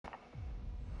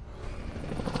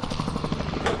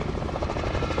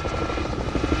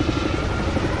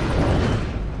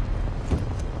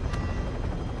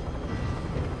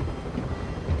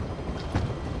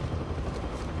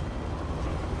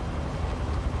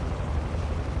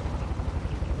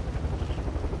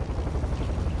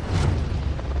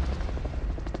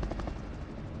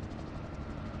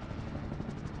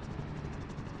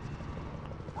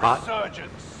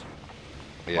Resurgence.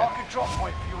 Yeah. Mark a drop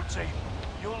point for your team.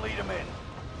 You'll lead them in.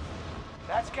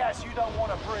 That's gas you don't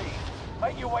want to breathe.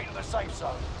 Make your way to the safe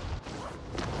zone.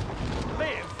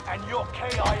 Liv and your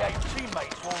KIA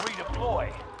teammates will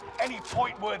redeploy. Any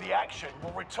point-worthy action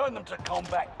will return them to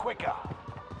combat quicker.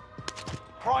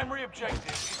 Primary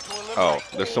objective is to eliminate. Oh,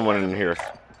 there's someone in here.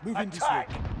 Moving this way. Attack.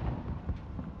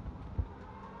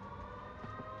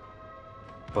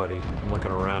 Buddy, I'm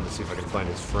looking around to see if I can find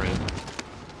his friend.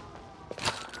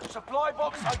 Supply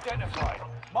box identified.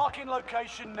 Marking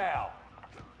location now.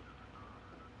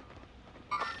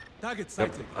 Target Yep,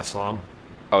 sighted. I saw him.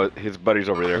 Oh, his buddy's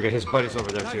over there. Okay, his buddy's over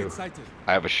there too. Target sighted.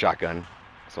 I have a shotgun.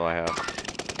 That's all I have.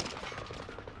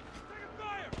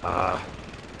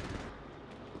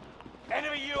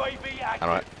 Enemy UAV active. I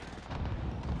don't.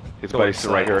 His Go buddy's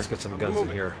sitting right inside, here. Let's get some guns in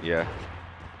here. Yeah.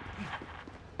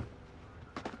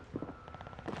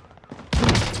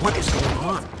 What is going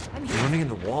on? He's running in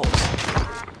the walls.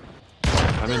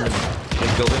 I'm in the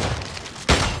building.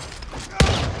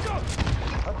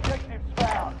 Objectives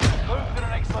found. Move to the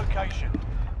next location.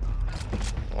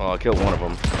 Well, I killed one of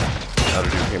them. The other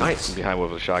dude came Nice. from behind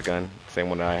with a shotgun. Same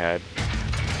one that I had.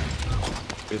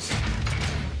 Just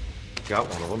got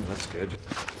one of them. That's good.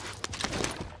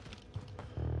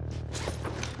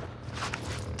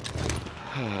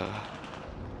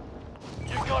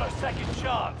 You've got a second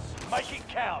chance. Make it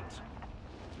count.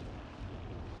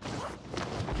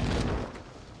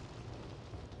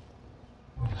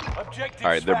 Objectives All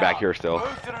right, they're back found. here still.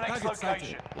 Move to the next Target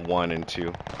sighted. location. 1 and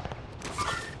 2.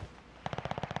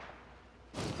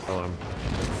 Oh, I'm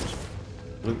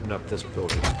looting up this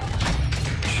building.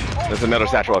 There's another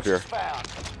satchel up here. Found.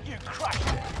 You crushed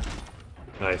it.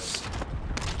 Nice.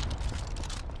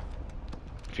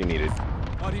 If you need it.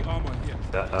 Body armor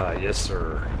here. Yes,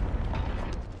 sir.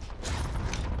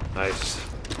 Nice.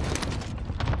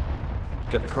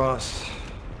 Get across.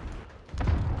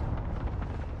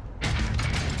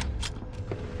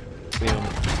 See him.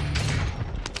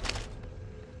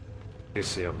 You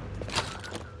see him.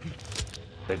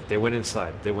 They went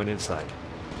inside. They went inside.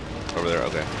 Over there,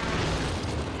 okay.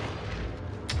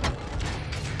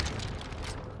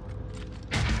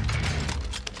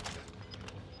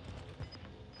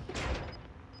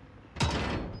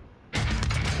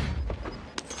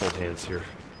 Hold hands here.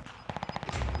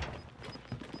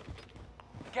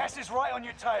 Gas is right on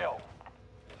your tail.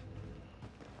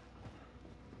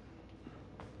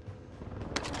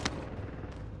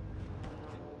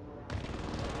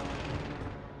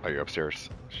 Oh, you're upstairs.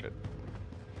 Shit.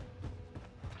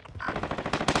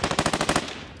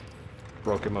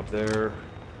 Broke him up there.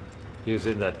 He was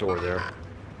in that door there.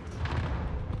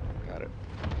 Got it.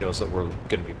 He knows that we're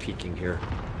gonna be peeking here.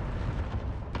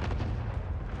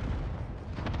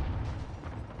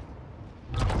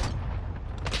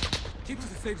 Keep to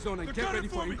the safe zone and get ready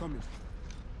for incoming.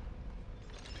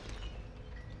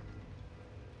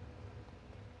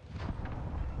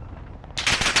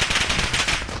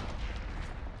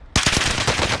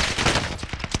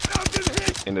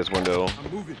 In this window.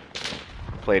 I'm moving.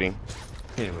 Plating.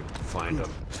 Can't even find him.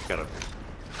 Gotta.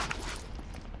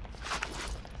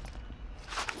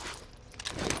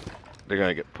 They're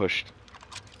gonna get pushed.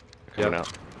 Coming Yep.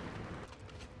 out.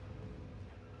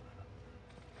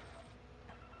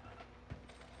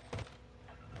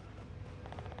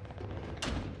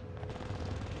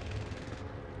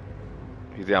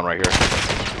 He's down right here.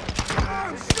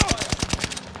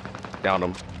 Downed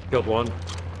him. Killed one.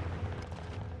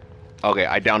 Okay,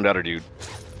 I downed the other dude.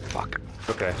 Fuck.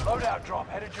 Okay. Loadout drop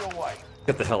headed your way.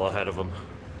 Get the hell ahead of him.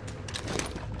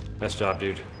 Nice job,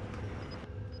 dude.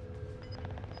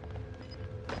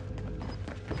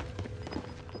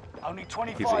 Only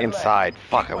 25 He's left. inside.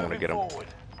 Fuck, Keep I wanna moving get him. forward.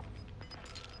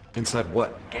 Inside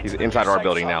what? Get He's to the inside new our safe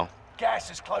building zone. now. Gas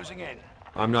is closing in.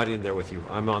 I'm not in there with you.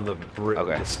 I'm on the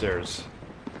Okay. the stairs.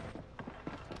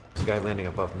 There's a guy landing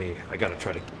above me. I gotta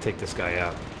try to take this guy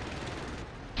out.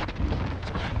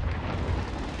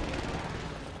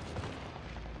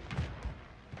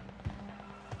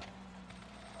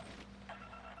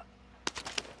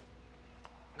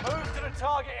 Move to the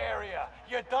target area.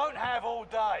 You don't have all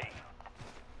day.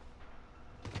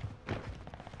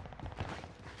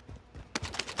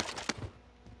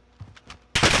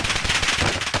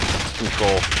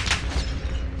 Control.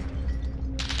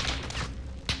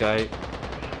 Guy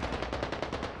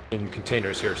in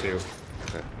containers here too.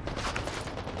 Okay.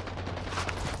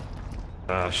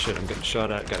 Shit, I'm getting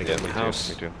shot at. Gotta get in me the too, house.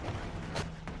 Me too.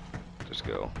 Just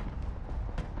go.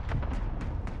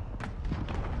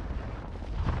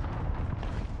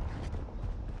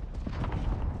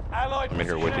 Allied I'm in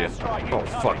here with you. precision airstrike Oh,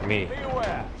 incoming. fuck me. Be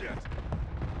aware.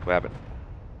 What happened?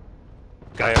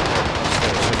 Guy up there.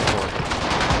 Upstairs,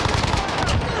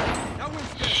 That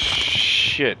one's dead.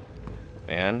 Shit,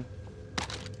 man.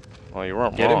 Well, you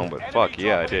weren't Get him. wrong, but fuck Enemy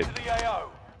yeah, I dropping did. into the AO.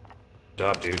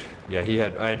 Job, dude. Yeah,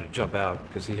 I had to jump out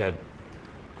because he had.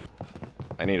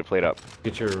 I need a plate up.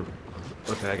 Get your.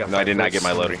 Okay, I got. No, I did not plates. get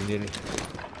my loading. You need any-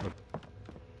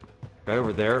 Guy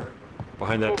over there,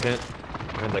 behind that tent,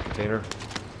 behind that container.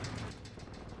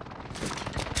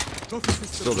 Trophy system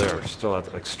Still there, still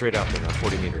out, like straight out there, now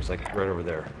 40 meters, like right over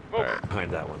there, Alright.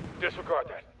 behind that one. Disregard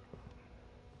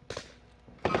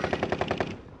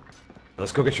that.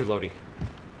 Let's go get your loadie.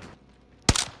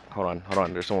 Hold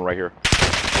on. There's someone right here.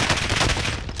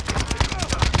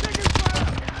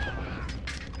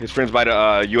 His friend's by the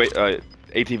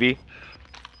ATV.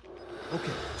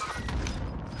 Okay.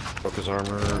 Broke his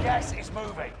armor. Gas is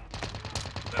moving.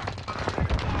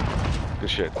 Good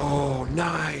shit. Oh,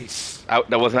 nice! That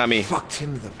was not me. Fucked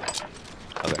him the.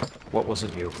 Okay. What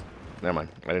wasn't you? Never mind.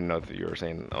 I didn't know if you were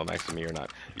saying next to me or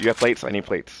not. You have plates? I need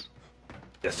plates.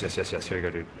 Yes. Here you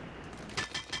go, dude.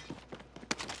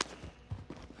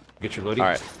 Get your loadie.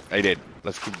 Alright, I did.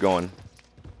 Let's keep going.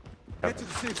 Get to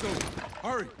the safe zone.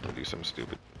 Hurry. I'll do something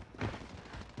stupid.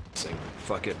 Sing.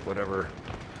 Fuck it, whatever.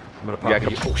 I'm gonna Yeah,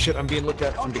 pop. Oh shit! I'm being looked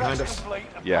at from behind Contract's us. complete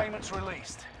and Yeah. payments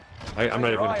released. I'm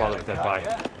not even gonna bother with that buy.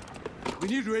 Yeah? We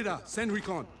need radar. Send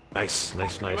recon. Nice.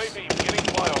 UAV beginning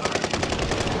flyover.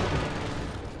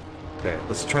 Okay,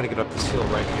 let's try to get up this hill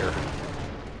right here.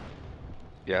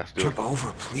 Yeah, let's do it. Jump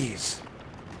over, please.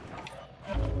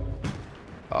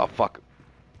 Oh, fuck.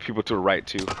 People to the right,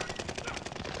 too.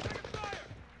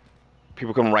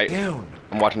 People coming right. Down.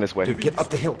 I'm watching this way. Dude, get up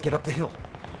the hill. Get up the hill.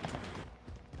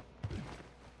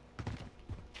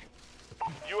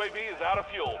 UAV is out of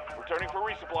fuel. Returning for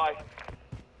resupply.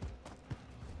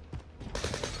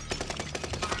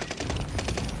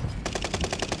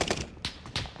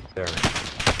 There.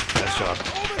 Nice job.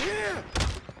 Over here.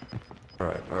 All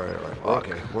right.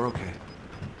 Fuck. We're okay.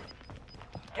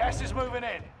 Gas is moving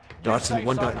in. Dotson, Safe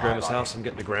one zone dot in Grandma's highlighted. house. I'm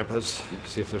getting to Grandpa's.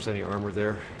 See if there's any armor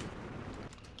there.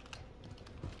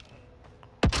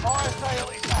 Fire sale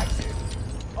is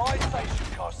active. Buy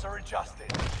station costs are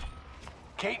adjusted.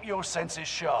 Keep your senses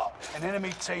sharp. An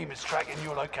enemy team is tracking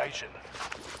your location.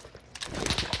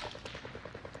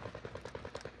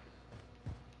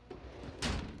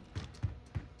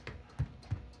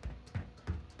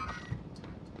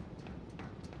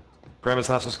 Grandma's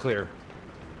house is clear.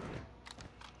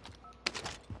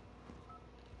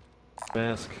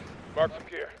 Mask. Mark some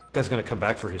gear. Guy's gonna come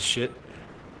back for his shit,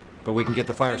 but we can get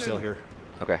the fire sale here.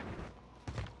 Okay.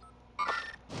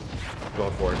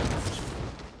 Going for it.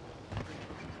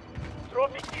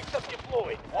 Trophy keeps us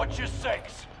deployed. Watch your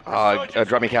six.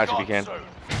 Drop me cash if you can.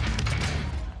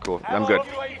 Cool. I'm good.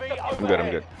 I'm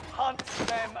good. Hunt them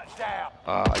down.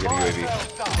 I get a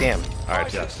UAV. Damn.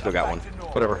 Alright, Yes. still got one.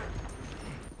 Whatever.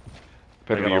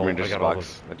 Better I be got your all- I Rangers got all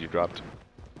box that you dropped.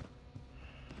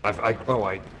 I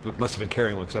must have been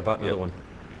carrying one because I bought another Yep. one.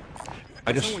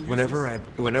 I just Someone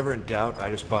whenever in doubt, I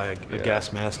just buy a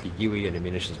gas mask, a UE, and a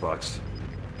munitions box.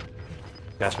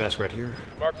 Gas mask right here.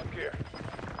 Mark some gear.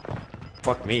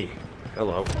 Fuck me.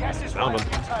 Hello. Gas is Found right on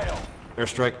him. your tail.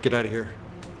 Airstrike. Get out of here.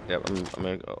 Yep, I'm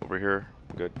gonna go over here.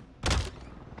 Good.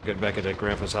 Get back into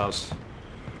Grandpa's house.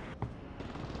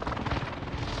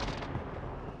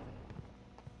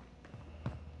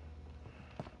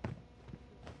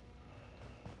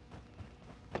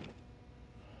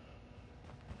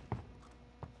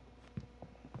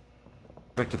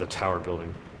 Back to the tower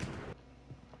building.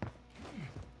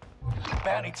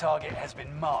 Bounty target has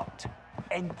been marked.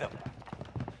 End them.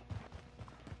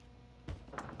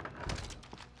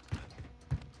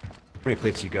 How many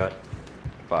plates you got?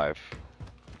 5.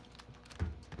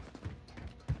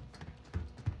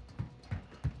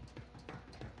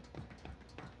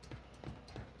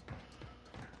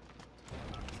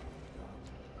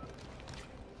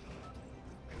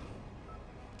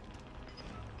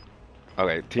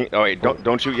 Okay. Oh wait,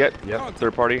 don't shoot yet. Yep.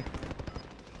 Third party.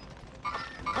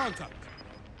 Contact.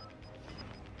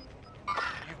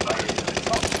 You've made it to the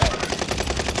top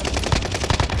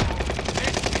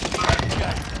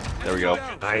 10. There we go.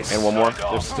 Nice. And one more.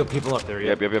 There's still people up there.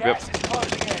 Yep. Gas is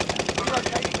closing in.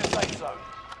 Relocating the safe zone.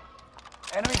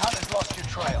 Enemy hunters lost your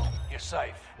trail. You're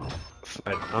safe.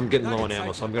 Right, I'm getting low on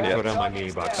ammo, so I'm gonna Yeah. throw down my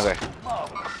Target's mini box. down. Okay.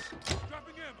 Marvelous.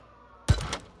 Dropping ammo.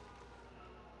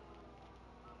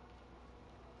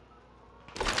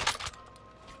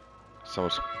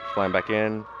 Someone's flying back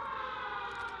in.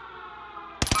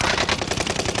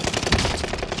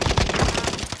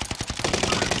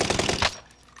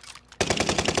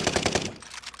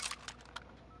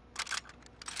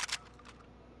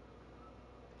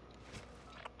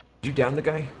 Did you down the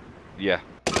guy? Yeah.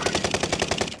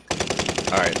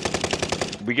 All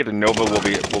right. We get to Nova. We'll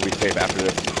be safe after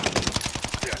this.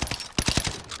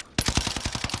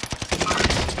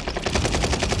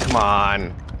 Come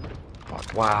on.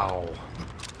 Fuck. Wow.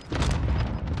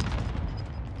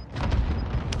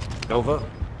 Nova?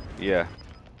 Yeah.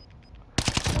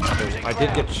 I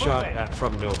did get shot at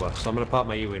from Nova, so I'm gonna pop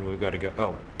my U and we've got to go.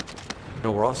 Oh.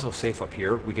 No, we're also safe up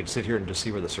here. We can sit here and just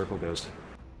see where the circle goes.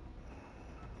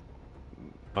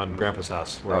 On Grandpa's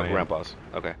house, where I am. Grandpa's.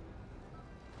 Okay.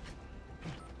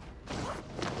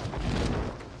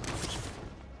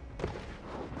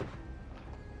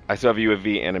 I still have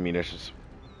UAV and ammunitions.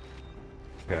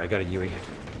 Okay, I got a UE.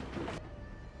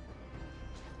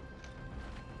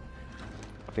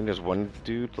 I think there's one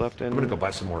dude left in. I'm gonna go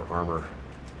buy some more armor.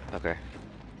 Okay.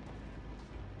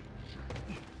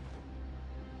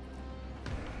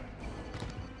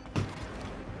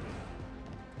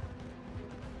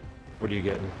 What are you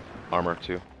getting? Armor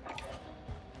too.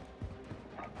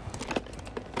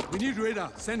 We need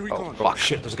radar. Send recon. Fuck.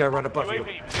 Shit, there's a guy right above you. UAV,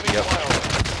 beginning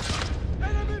flyover.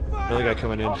 Enemy fire! Another guy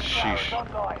coming in. Sheesh.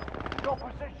 Online. Your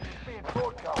position is being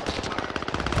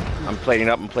broadcast. I'm plating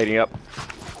up. I'm plating up.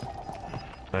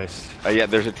 Nice. Yeah,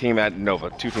 there's a team at Nova.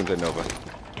 2 teams at Nova.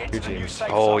 Get Two to the new teams. safe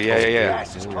Oh, zone. yeah, yeah, yeah.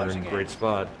 Gas is We're in closing a in. great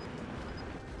spot.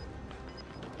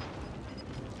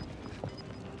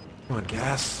 Come on,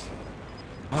 gas.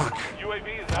 Fuck.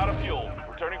 UAV is out of fuel.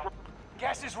 Returning for...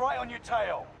 Gas is right on your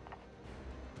tail.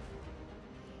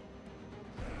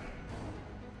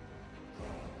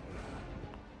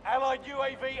 Allied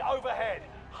UAV overhead.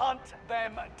 Hunt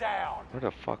them down. Where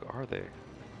the fuck are they?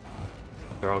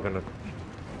 They're all gonna...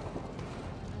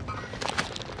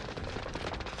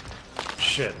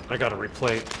 Shit, I gotta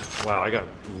replay. Wow, I got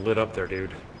lit up there,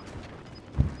 dude.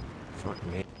 Fuck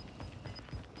me.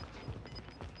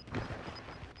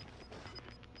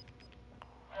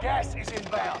 Gas is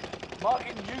inbound.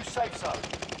 Marking new safe zone.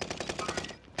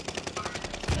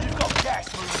 You've got gas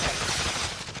moving in.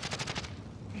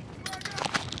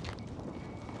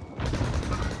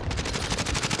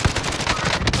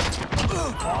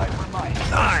 5 remain.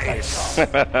 Nice!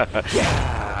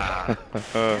 Yeah!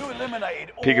 You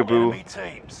eliminated all Peekaboo. enemy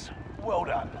teams. Well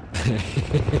done.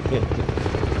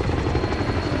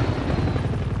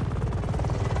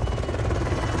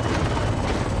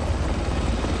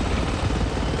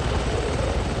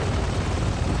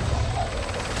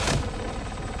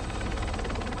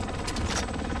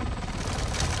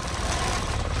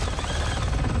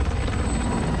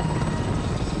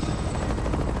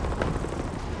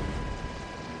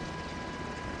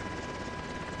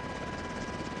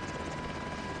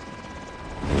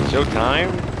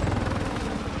 Showtime?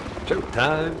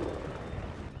 Showtime!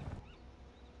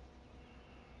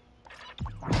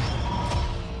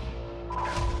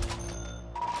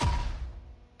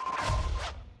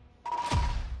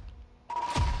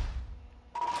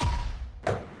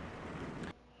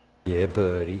 Yeah,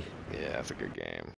 buddy. Yeah, that's a good game.